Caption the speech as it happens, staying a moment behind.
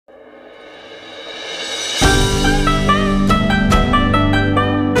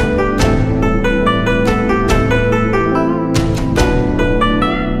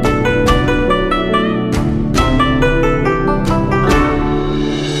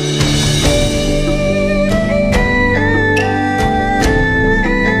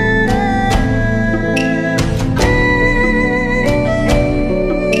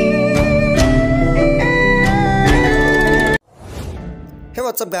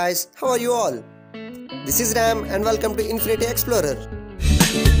guys, how are you all? This is Ram and welcome to Infinity Explorer.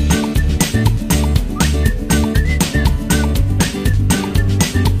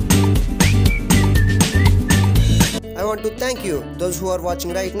 I want to thank you, those who are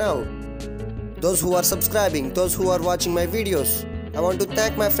watching right now, those who are subscribing, those who are watching my videos. I want to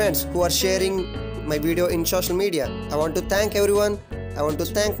thank my friends who are sharing my video in social media. I want to thank everyone. I want to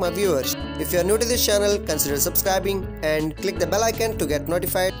thank my viewers. If you are new to this channel, consider subscribing and click the bell icon to get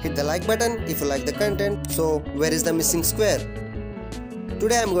notified. Hit the like button if you like the content. So, where is the missing square?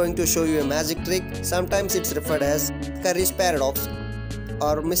 Today I am going to show you a magic trick. Sometimes it's referred as Curry's paradox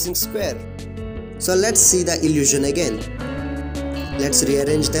or missing square. So let's see the illusion again. Let's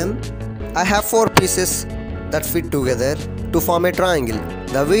rearrange them. I have 4 pieces that fit together to form a triangle.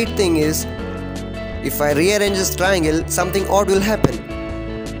 The weird thing is, if I rearrange this triangle, something odd will happen.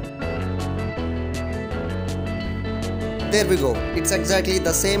 There we go. It's exactly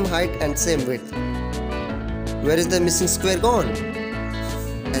the same height and same width. Where is the missing square gone?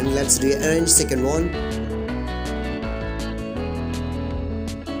 And let's rearrange second one.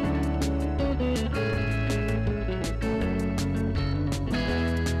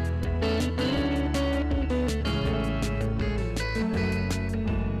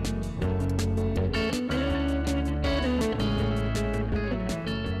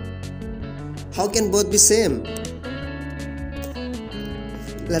 How can both be same?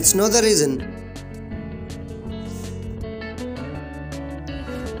 Let's know the reason.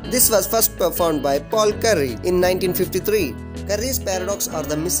 This was first performed by Paul Curry in 1953. Curry's paradox or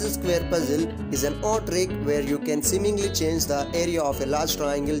the missing square puzzle is an odd trick where you can seemingly change the area of a large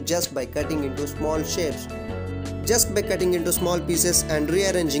triangle just by cutting into small shapes. Just by cutting into small pieces and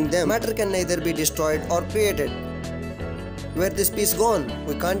rearranging them, matter can neither be destroyed or created. Where this piece gone?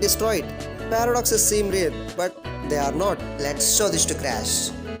 We can't destroy it. Paradoxes seem real, but they are not. Let's show this to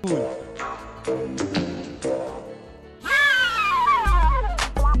Crash.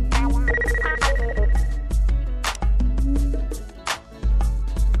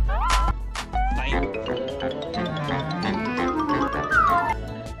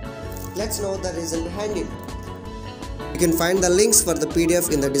 Let's know the reason behind it. You can find the links for the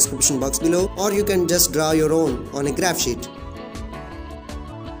PDF in the description box below, or you can just draw your own on a graph sheet.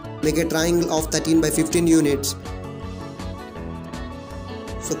 Make a triangle of 13 by 15 units.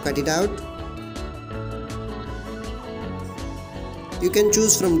 So cut it out. You can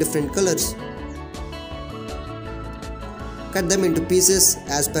choose from different colors. Cut them into pieces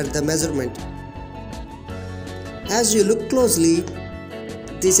as per the measurement. As you look closely,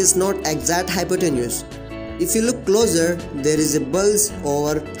 this is not exact hypotenuse. If you look closer, there is a bulge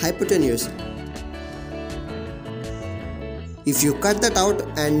over hypotenuse. If you cut that out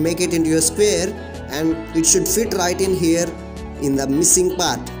and make it into a square, and it should fit right in here in the missing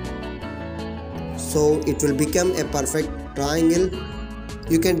part, so it will become a perfect triangle.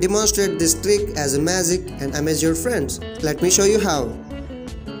 You can demonstrate this trick as a magic and amaze your friends. Let me show you how.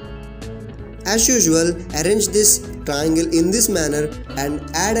 As usual, arrange this triangle in this manner and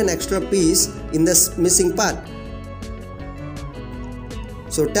add an extra piece in the missing part.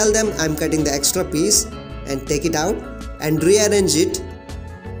 So tell them I'm cutting the extra piece and take it out and rearrange it.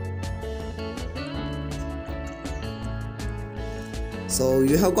 So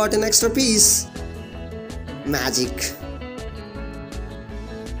you have got an extra piece. Magic.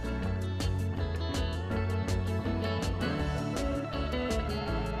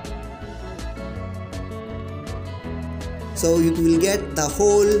 So you will get the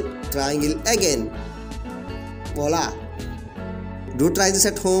whole triangle again. Voila! Do try this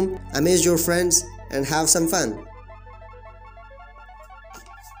at home, amaze your friends and have some fun.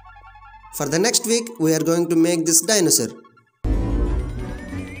 For the next week, we are going to make this dinosaur.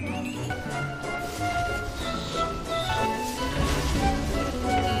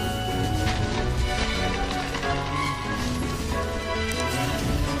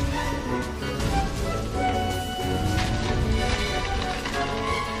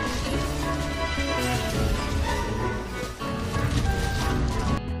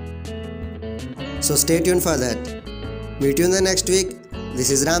 So stay tuned for that. Meet you in the next week. This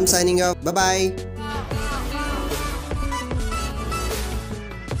is Ram signing off. Bye bye.